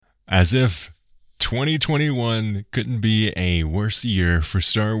As if 2021 couldn't be a worse year for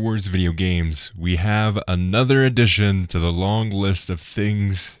Star Wars video games, we have another addition to the long list of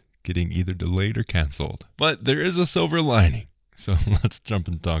things getting either delayed or canceled. But there is a silver lining, so let's jump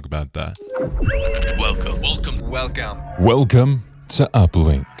and talk about that. Welcome to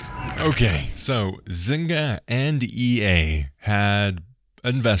Uplink. Okay, so Zynga and EA had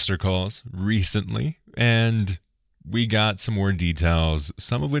investor calls recently, and we got some more details,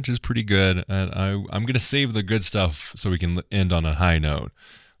 some of which is pretty good, and I'm going to save the good stuff so we can end on a high note,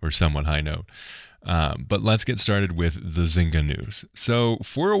 or somewhat high note. But let's get started with the Zynga news. So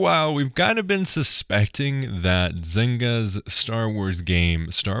for a while, we've kind of been suspecting that Zynga's Star Wars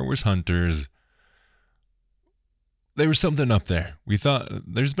game, Star Wars Hunters, there was something up there. We thought,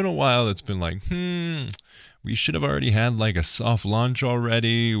 there's been a while that's been like, we should have already had like a soft launch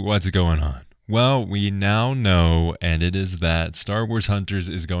already. What's going on? Well, we now know, and it is that Star Wars Hunters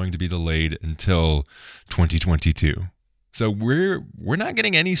is going to be delayed until 2022. So we're not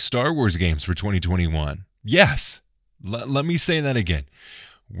getting any Star Wars games for 2021. Yes, let me say that again.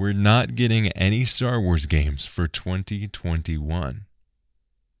 We're not getting any Star Wars games for 2021.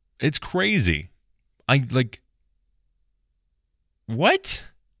 It's crazy. What?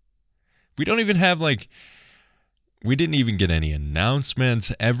 We don't even have we didn't even get any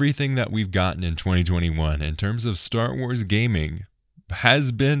announcements. Everything that we've gotten in 2021 in terms of Star Wars gaming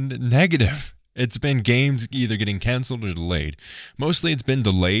has been negative. It's been games either getting canceled or delayed. Mostly it's been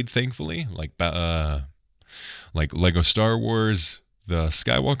delayed, thankfully, like Lego Star Wars, the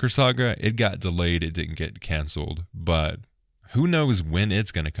Skywalker Saga. It got delayed. It didn't get canceled. But who knows when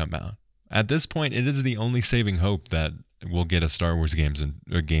it's going to come out. At this point, it is the only saving hope that we'll get a Star Wars game in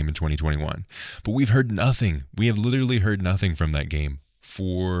 2021. But we've heard nothing. We have literally heard nothing from that game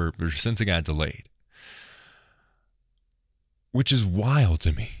since it got delayed. Which is wild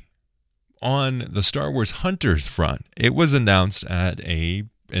to me. On the Star Wars Hunters front, it was announced at a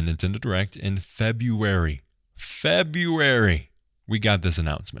Nintendo Direct in February. We got this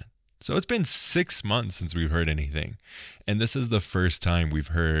announcement. So it's been 6 months since we've heard anything. And this is the first time we've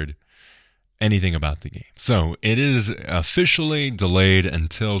heard anything about the game. So it is officially delayed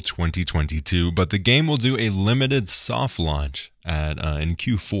until 2022, but the game will do a limited soft launch in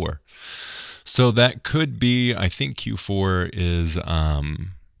Q4. So that could be, I think Q4 is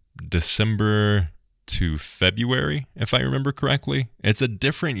December to February, if I remember correctly. It's a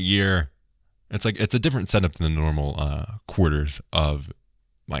different year. It's a different setup than the normal quarters of,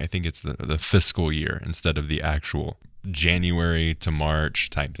 I think it's the fiscal year instead of the actual January to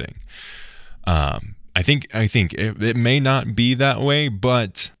March type thing. I think it may not be that way,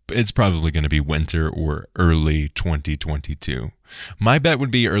 but it's probably going to be winter or early 2022. My bet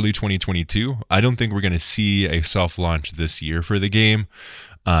would be early 2022. I don't think we're going to see a soft launch this year for the game.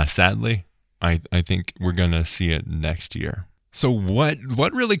 Sadly, I think we're going to see it next year. So what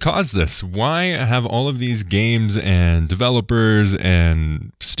really caused this? Why have all of these games and developers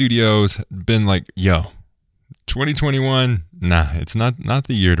and studios been like, 2021, it's not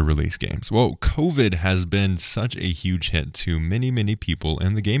the year to release games? Well, COVID has been such a huge hit to many, many people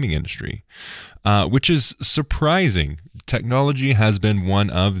in the gaming industry, which is surprising. Technology has been one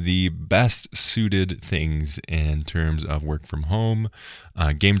of the best suited things in terms of work from home,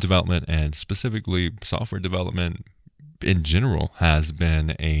 game development, and specifically software development in general has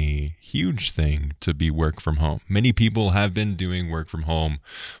been a huge thing to be work from home. Many people have been doing work from home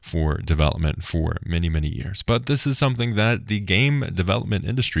for development for many, many years. But this is something that the game development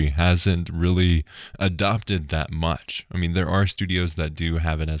industry hasn't really adopted that much. I mean, there are studios that do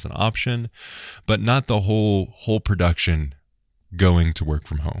have it as an option, but not the whole production going to work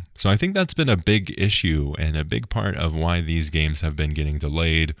from home. So I think that's been a big issue and a big part of why these games have been getting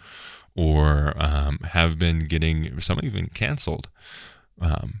delayed or have been getting some even canceled.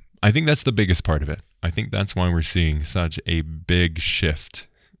 I think that's the biggest part of it. I think that's why we're seeing such a big shift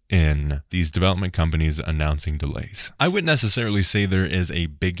in these development companies announcing delays. I wouldn't necessarily say there is a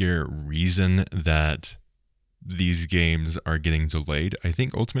bigger reason that these games are getting delayed. I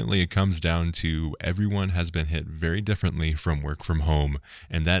think ultimately it comes down to everyone has been hit very differently from work from home,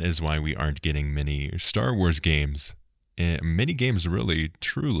 and that is why we aren't getting many Star Wars games. Many games really,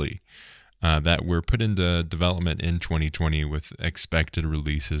 truly, that were put into development in 2020 with expected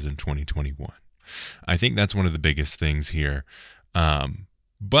releases in 2021. I think that's one of the biggest things here.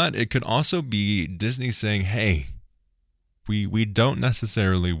 But it could also be Disney saying, hey, we don't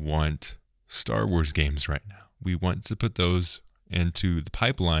necessarily want Star Wars games right now. We want to put those into the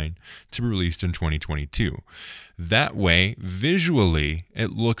pipeline to be released in 2022. That way, visually,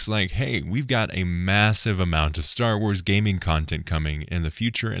 it looks like, hey, we've got a massive amount of Star Wars gaming content coming in the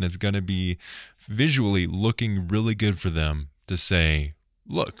future, and it's going to be visually looking really good for them to say,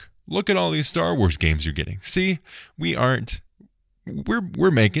 look at all these Star Wars games you're getting. See,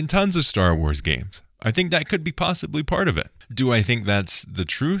 we're making tons of Star Wars games. I think that could be possibly part of it. Do I think that's the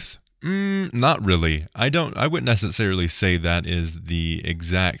truth? Not really. I wouldn't necessarily say that is the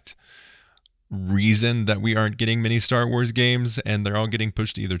exact reason that we aren't getting many Star Wars games and they're all getting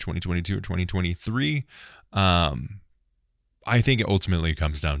pushed to either 2022 or 2023. I think it ultimately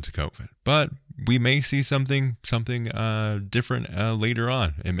comes down to COVID, but we may see something different later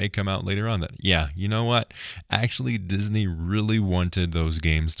on. It may come out later on that, yeah, you know what? Actually, Disney really wanted those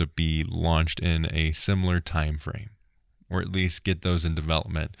games to be launched in a similar time frame, or at least get those in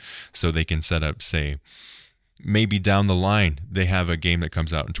development so they can set up, say, maybe down the line, they have a game that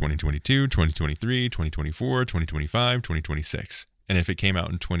comes out in 2022, 2023, 2024, 2025, 2026. And if it came out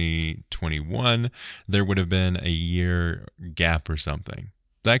in 2021, there would have been a year gap or something.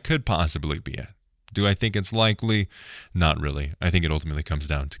 That could possibly be it. Do I think it's likely? Not really. I think it ultimately comes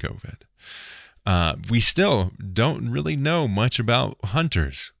down to COVID. We still don't really know much about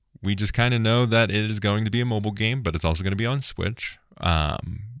Hunters. We just kind of know that it is going to be a mobile game, but it's also going to be on Switch.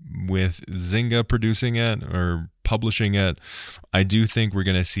 With Zynga producing it or publishing it, I do think we're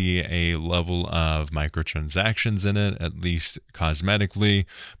going to see a level of microtransactions in it, at least cosmetically.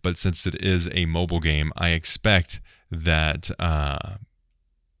 But since it is a mobile game, I expect that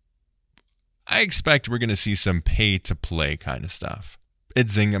we're going to see some pay-to-play kind of stuff.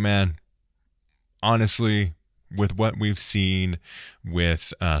 It's Zynga, man. Honestly, with what we've seen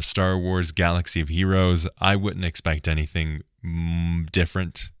with Star Wars Galaxy of Heroes, I wouldn't expect anything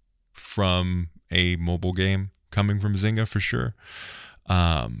different from a mobile game coming from Zynga for sure.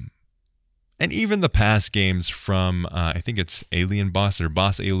 And even the past games from, I think it's Alien Boss or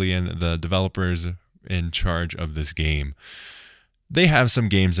Boss Alien, the developers in charge of this game, they have some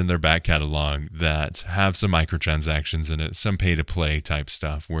games in their back catalog that have some microtransactions in it, some pay-to-play type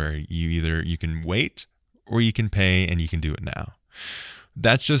stuff where you can wait or you can pay and you can do it now.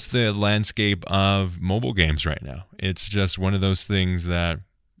 That's just the landscape of mobile games right now. It's just one of those things that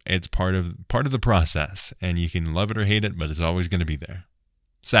it's part of the process, and you can love it or hate it, but it's always going to be there.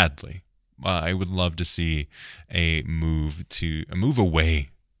 Sadly, I would love to see a move away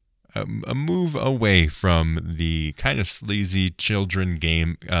from the kind of sleazy children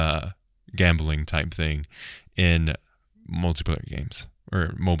game gambling type thing in multiplayer games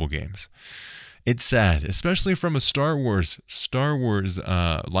or mobile games. It's sad, especially from a Star Wars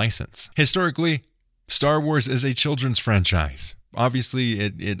license. Historically, Star Wars is a children's franchise. Obviously,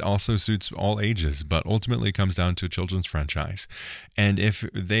 it also suits all ages, but ultimately it comes down to a children's franchise. And if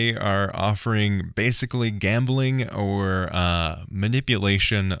they are offering basically gambling or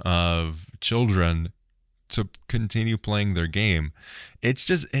manipulation of children to continue playing their game, it's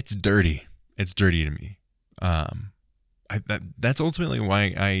dirty. It's dirty to me. That's ultimately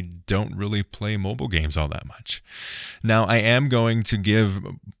why I don't really play mobile games all that much. Now, I am going to give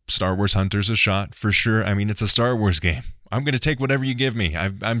Star Wars Hunters a shot for sure. I mean, it's a Star Wars game. I'm going to take whatever you give me.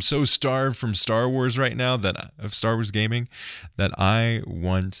 I'm so starved from Star Wars right now, of Star Wars gaming, that I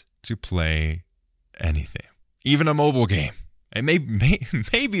want to play anything, even a mobile game. And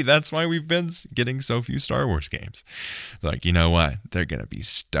maybe that's why we've been getting so few Star Wars games. Like, you know what? They're going to be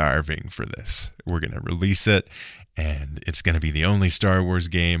starving for this. We're going to release it, and it's going to be the only Star Wars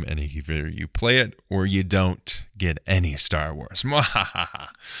game, and either you play it or you don't get any Star Wars.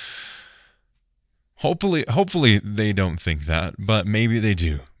 Hopefully they don't think that, but maybe they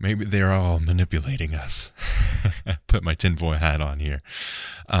do. Maybe they're all manipulating us. Put my tinfoil hat on here.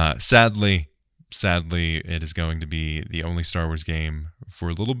 Sadly, it is going to be the only Star Wars game for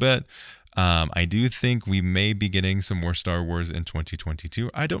a little bit. I do think we may be getting some more Star Wars in 2022.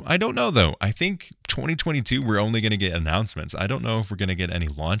 I don't know though. I think 2022 we're only going to get announcements. I don't know if we're going to get any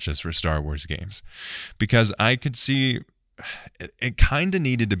launches for Star Wars games, because I could see it kind of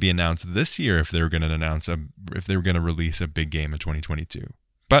needed to be announced this year if they were going to release a big game in 2022.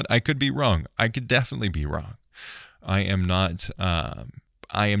 But I could be wrong. I could definitely be wrong. I am not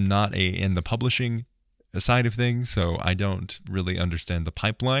in the publishing side of things, so I don't really understand the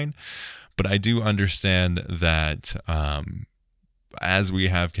pipeline. But I do understand that as we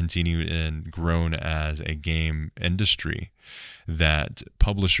have continued and grown as a game industry, that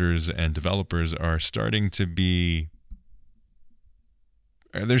publishers and developers are starting to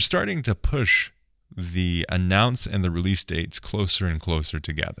push the announce and the release dates closer and closer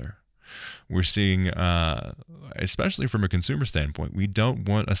together. We're seeing, especially from a consumer standpoint, we don't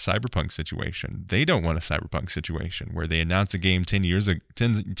want a cyberpunk situation. They don't want a cyberpunk situation where they announce a game 10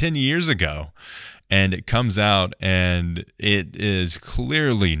 years ago and it comes out and it is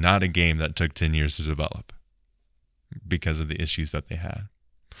clearly not a game that took 10 years to develop because of the issues that they had.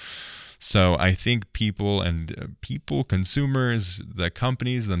 So I think consumers, the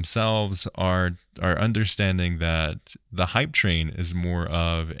companies themselves are understanding that the hype train is more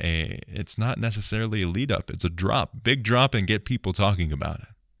of it's not necessarily a lead up. It's a big drop, and get people talking about it.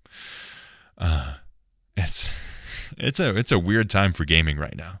 It's a weird time for gaming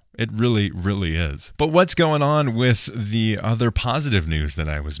right now. It really, really is. But what's going on with the other positive news that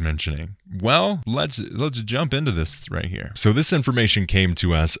I was mentioning? Well, let's jump into this right here. So this information came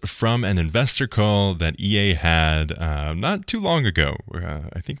to us from an investor call that EA had not too long ago.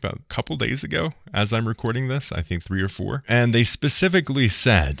 I think about a couple days ago as I'm recording this, I think 3 or 4. And they specifically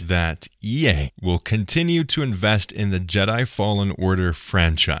said that EA will continue to invest in the Jedi Fallen Order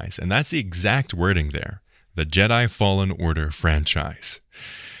franchise. And that's the exact wording there. The Jedi Fallen Order franchise.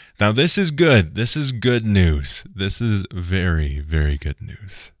 Now, this is good. This is good news. This is very, very good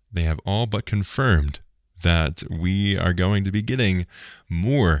news. They have all but confirmed that we are going to be getting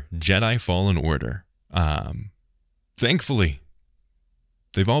more Jedi Fallen Order. Thankfully,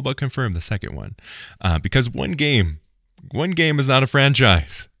 they've all but confirmed the second one. Because one game is not a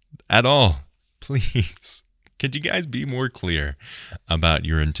franchise at all. Please. Could you guys be more clear about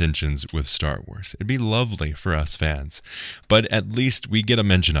your intentions with Star Wars? It'd be lovely for us fans, but at least we get a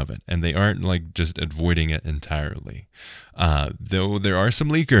mention of it, and they aren't like just avoiding it entirely. Though there are some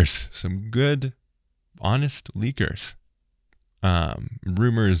leakers, some good, honest leakers.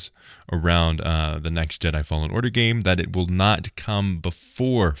 Rumors around the next Jedi Fallen Order game that it will not come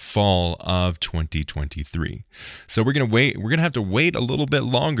before fall of 2023. So we're gonna have to wait a little bit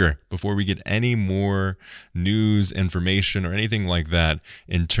longer before we get any more news, information, or anything like that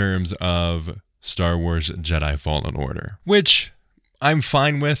in terms of Star Wars Jedi Fallen Order, which I'm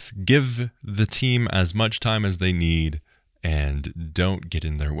fine with. Give the team as much time as they need and don't get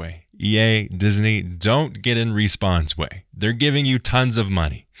in their way. EA, Disney, don't get in Respawn's way. They're giving you tons of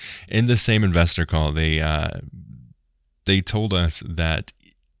money. In the same investor call, they told us that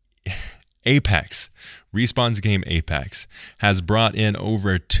Apex, Respawn's game Apex, has brought in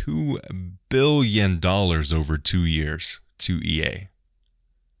over $2 billion over 2 years to EA.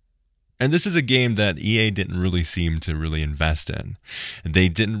 And this is a game that EA didn't really seem to really invest in.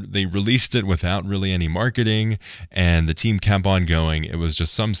 They released it without really any marketing, and the team kept on going. It was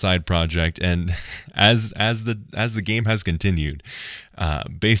just some side project. And as the game has continued,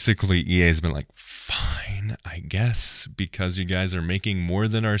 basically EA has been like, fine, I guess, because you guys are making more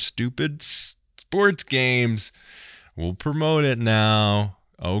than our stupid sports games, we'll promote it now.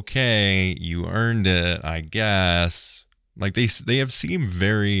 Okay, you earned it, I guess. Like they have seemed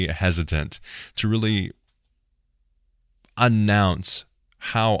very hesitant to really announce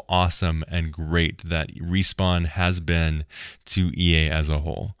how awesome and great that Respawn has been to EA as a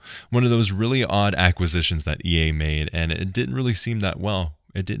whole. One of those really odd acquisitions that EA made, and it didn't really seem that well.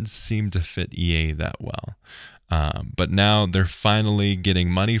 It didn't seem to fit EA that well. But now they're finally getting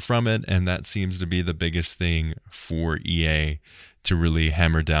money from it, and that seems to be the biggest thing for EA to really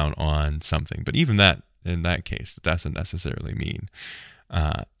hammer down on something. But even that, in that case, it doesn't necessarily mean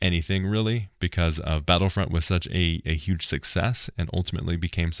anything really, because of Battlefront was such a huge success and ultimately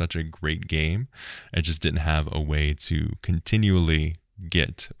became such a great game. It just didn't have a way to continually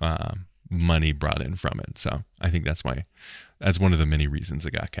get money brought in from it. So I think that's one of the many reasons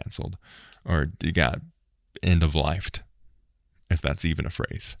it got canceled, or it got end of lifed, if that's even a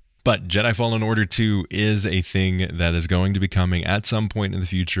phrase. But Jedi Fallen Order 2 is a thing that is going to be coming at some point in the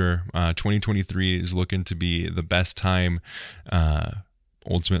future. 2023 is looking to be the best time,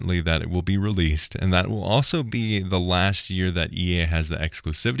 ultimately, that it will be released. And that will also be the last year that EA has the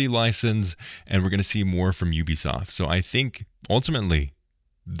exclusivity license, and we're going to see more from Ubisoft. So I think, ultimately,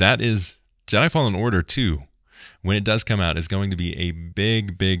 that is Jedi Fallen Order 2. When it does come out, is going to be a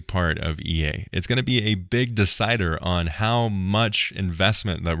big, big part of EA. It's going to be a big decider on how much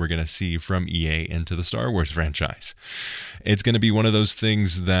investment that we're going to see from EA into the Star Wars franchise. It's going to be one of those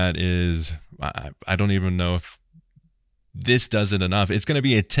things that is, I don't even know if this does it enough. It's going to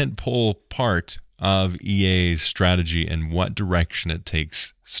be a tentpole part of EA's strategy and what direction it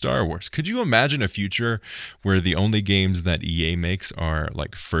takes Star Wars. Could you imagine a future where the only games that EA makes are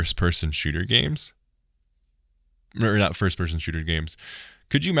like first-person shooter games? Or not first-person shooter games.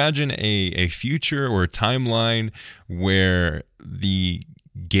 Could you imagine a future or a timeline where the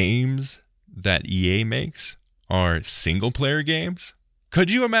games that EA makes are single-player games? Could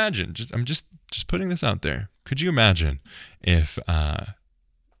you imagine? I'm just putting this out there. Could you imagine if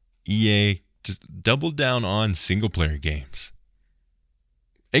EA just doubled down on single player games?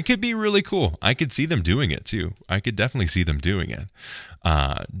 It could be really cool. I could see them doing it too. I could definitely see them doing it.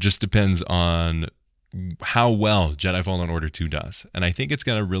 Just depends on how well Jedi Fallen Order 2 does. And I think it's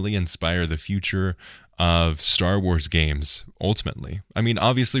going to really inspire the future of Star Wars games ultimately. I mean,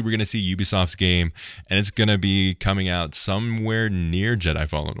 obviously we're going to see Ubisoft's game and it's going to be coming out somewhere near Jedi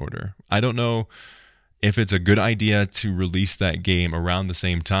Fallen Order. I don't know if it's a good idea to release that game around the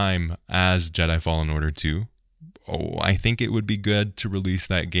same time as Jedi Fallen Order 2. Oh, I think it would be good to release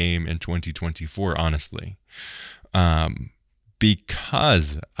that game in 2024, honestly.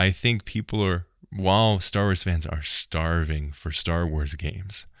 Because I think while Star Wars fans are starving for Star Wars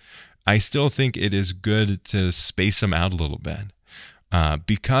games, I still think it is good to space them out a little bit.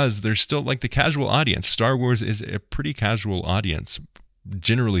 Because there's still like the casual audience. Star Wars is a pretty casual audience,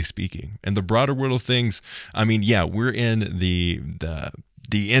 generally speaking. And the broader world of things, I mean, yeah, we're in the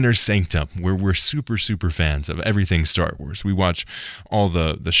inner sanctum where we're super, super fans of everything Star Wars. We watch all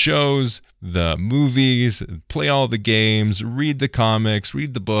the shows, the movies, play all the games, read the comics,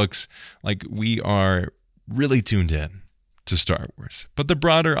 read the books. Like, we are really tuned in to Star Wars. But the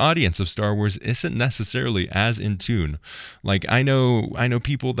broader audience of Star Wars isn't necessarily as in tune. Like, I know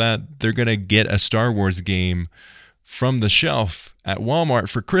people that they're going to get a Star Wars game from the shelf at Walmart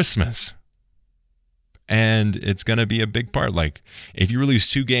for Christmas. And it's going to be a big part. Like, if you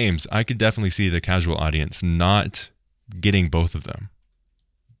release 2 games, I could definitely see the casual audience not getting both of them.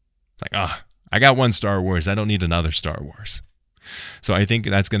 Like, I got one Star Wars. I don't need another Star Wars. So I think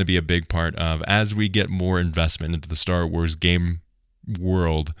that's going to be a big part of, as we get more investment into the Star Wars game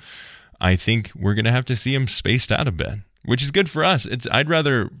world, I think we're going to have to see them spaced out a bit, which is good for us. I'd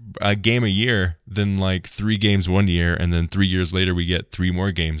rather a game a year than like 3 games one year, and then 3 years later we get 3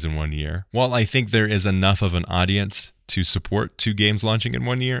 more games in 1 year. While I think there is enough of an audience to support 2 games launching in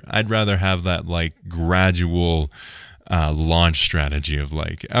 1 year, I'd rather have that like gradual launch strategy of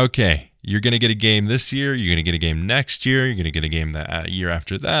like, okay, you're going to get a game this year, you're going to get a game next year, you're going to get a game that year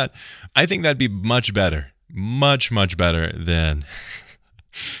after that. I think that'd be much better, much, much better than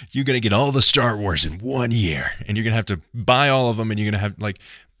you're going to get all the Star Wars in 1 year and you're going to have to buy all of them, and you're going to have, like,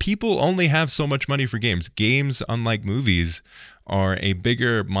 people only have so much money for games. Games, unlike movies, are a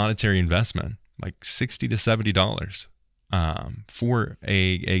bigger monetary investment, like $60 to $70 for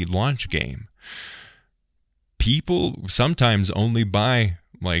a launch game. People sometimes only buy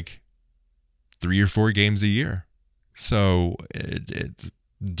like 3 or 4 games a year. So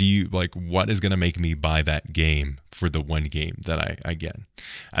do you, like, what is going to make me buy that game for the one game that I get?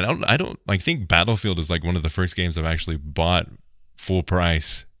 I don't like, think Battlefield is like one of the first games I've actually bought full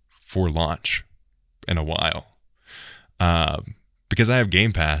price for launch in a while. Because I have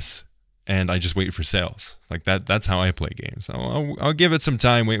Game Pass and I just wait for sales. Like that's how I play games. I'll give it some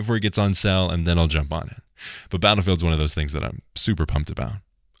time, wait before it gets on sale, and then I'll jump on it. But Battlefield's one of those things that I'm super pumped about.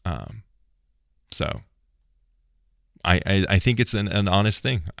 So I think it's an honest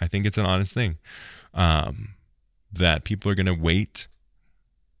thing. I think it's an honest thing that people are going to wait.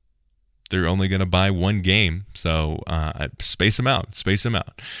 They're only going to buy one game, so space them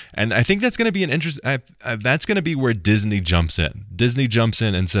out. And I think that's going to be that's going to be where Disney jumps in. Disney jumps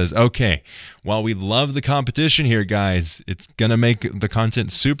in and says, okay, while we love the competition here, guys, it's going to make the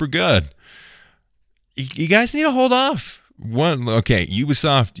content super good. You guys need to hold off. Okay,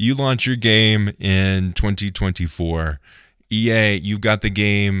 Ubisoft, you launch your game in 2024. EA, you've got the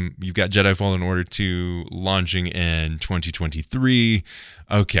game, you've got Jedi Fallen Order 2 launching in 2023.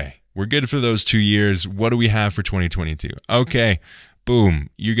 Okay, we're good for those 2 years. What do we have for 2022? Okay, boom,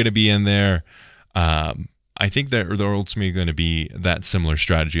 you're going to be in there. I think that they're ultimately going to be that similar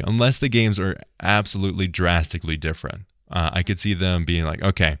strategy, unless the games are absolutely drastically different. I could see them being like,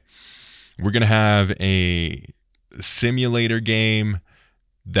 okay, we're going to have a simulator game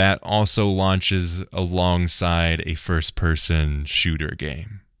that also launches alongside a first-person shooter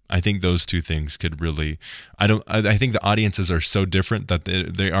game. I think those two things could really, I think the audiences are so different that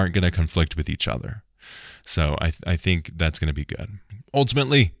they aren't going to conflict with each other. So I think that's going to be good.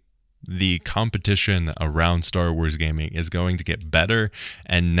 Ultimately, the competition around Star Wars gaming is going to get better,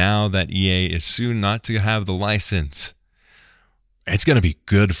 and now that EA is soon not to have the license, it's going to be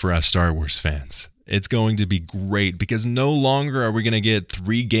good for us Star Wars fans. It's going to be great because no longer are we going to get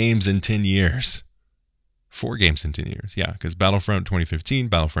 3 games in 10 years. 4 games in 10 years. Yeah, because Battlefront 2015,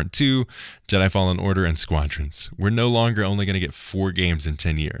 Battlefront 2, Jedi Fallen Order, and Squadrons. We're no longer only going to get 4 games in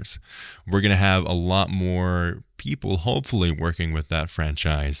 10 years. We're going to have a lot more people hopefully working with that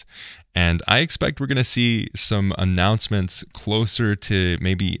franchise. And I expect we're going to see some announcements closer to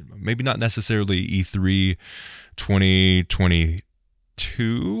maybe not necessarily E3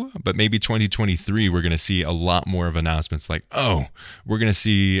 2022, but maybe 2023. We're going to see a lot more of announcements like, we're going to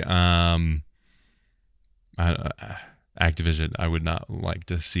see Activision. I would not like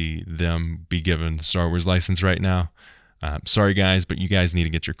to see them be given the Star Wars license right now. Sorry guys, but you guys need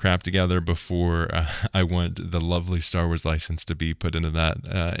to get your crap together before I want the lovely Star Wars license to be put into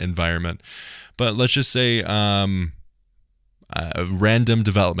that environment. But let's just say a random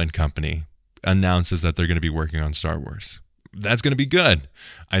development company announces that they're going to be working on Star Wars. That's going to be good.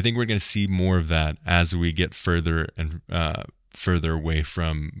 I think we're going to see more of that as we get further and further away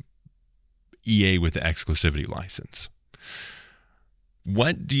from EA with the exclusivity license.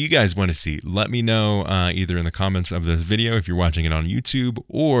 What do you guys want to see? Let me know either in the comments of this video if you're watching it on YouTube,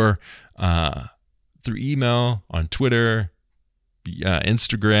 or through email, on Twitter,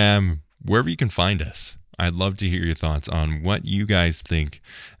 Instagram, wherever you can find us. I'd love to hear your thoughts on what you guys think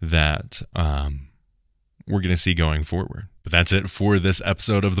that we're going to see going forward. But that's it for this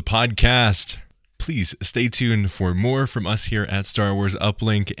episode of the podcast. Please stay tuned for more from us here at Star Wars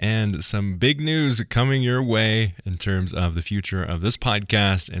Uplink, and some big news coming your way in terms of the future of this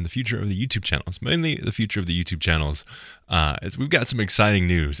podcast and the future of the YouTube channels, mainly the future of the YouTube channels. As we've got some exciting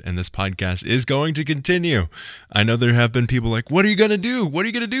news, and this podcast is going to continue. I know there have been people like, what are you going to do? What are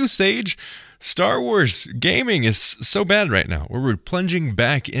you going to do, Sage? Star Wars gaming is so bad right now. We're plunging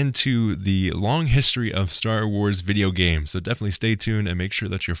back into the long history of Star Wars video games. So definitely stay tuned and make sure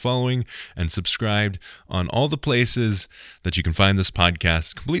that you're following and subscribed on all the places that you can find this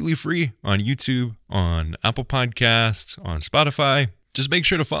podcast completely free, on YouTube, on Apple Podcasts, on Spotify. Just make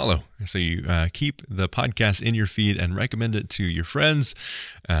sure to follow so you keep the podcast in your feed and recommend it to your friends,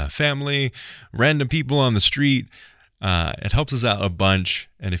 family, random people on the street. It helps us out a bunch,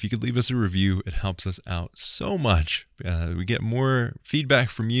 and if you could leave us a review, it helps us out so much. We get more feedback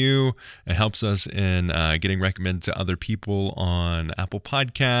from you. It helps us in getting recommended to other people on Apple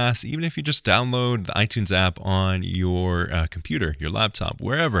Podcasts, even if you just download the iTunes app on your computer, your laptop,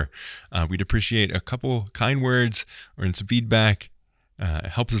 wherever. We'd appreciate a couple kind words or some feedback. It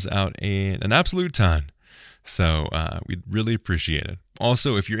helps us out an absolute ton. So we'd really appreciate it.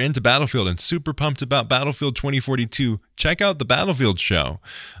 Also, if you're into Battlefield and super pumped about Battlefield 2042, check out the Battlefield Show.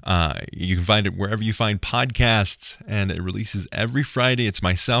 You can find it wherever you find podcasts, and it releases every Friday. It's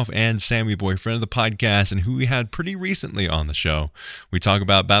myself and Sammy Boy, friend of the podcast, and who we had pretty recently on the show. We talk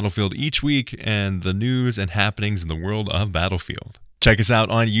about Battlefield each week and the news and happenings in the world of Battlefield. Check us out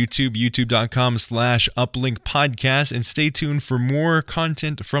on YouTube, youtube.com/Uplink Podcast, and stay tuned for more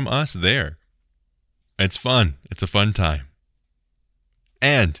content from us there. It's fun. It's a fun time.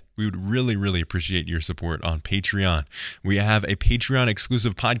 And we would really, really appreciate your support on Patreon. We have a Patreon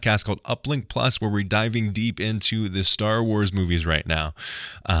exclusive podcast called Uplink Plus, where we're diving deep into the Star Wars movies right now.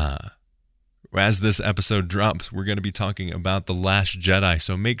 As this episode drops, we're going to be talking about The Last Jedi.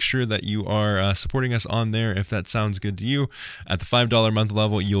 So make sure that you are supporting us on there if that sounds good to you. At the $5 a month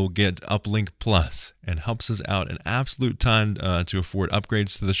level, you'll get Uplink Plus, and helps us out an absolute ton to afford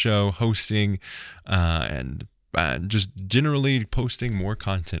upgrades to the show, hosting, and just generally posting more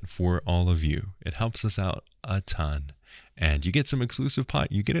content for all of you. It helps us out a ton, and you get some exclusive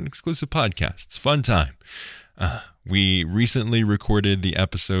you get an exclusive podcast. It's a fun time. We recently recorded the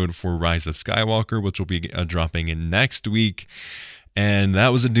episode for Rise of Skywalker, which will be dropping in next week, and that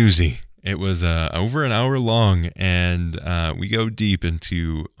was a doozy. It was over an hour long, and we go deep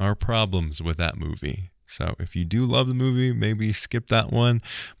into our problems with that movie. So if you do love the movie, maybe skip that one,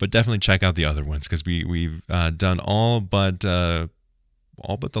 but definitely check out the other ones, because we've done all but the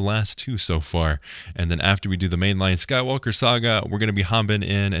last 2 so far. And then after we do the mainline Skywalker saga, we're going to be hopping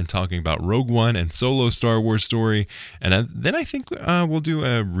in and talking about Rogue One and Solo Star Wars story. And then I think we'll do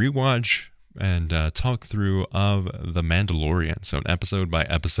a rewatch and talk through of The Mandalorian. So an episode by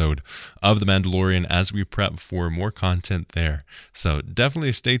episode of The Mandalorian as we prep for more content there. So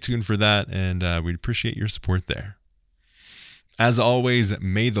definitely stay tuned for that, and we'd appreciate your support there. As always,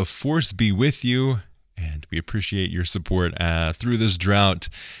 may the Force be with you, and we appreciate your support through this drought,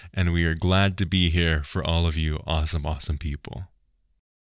 and we are glad to be here for all of you awesome, awesome people.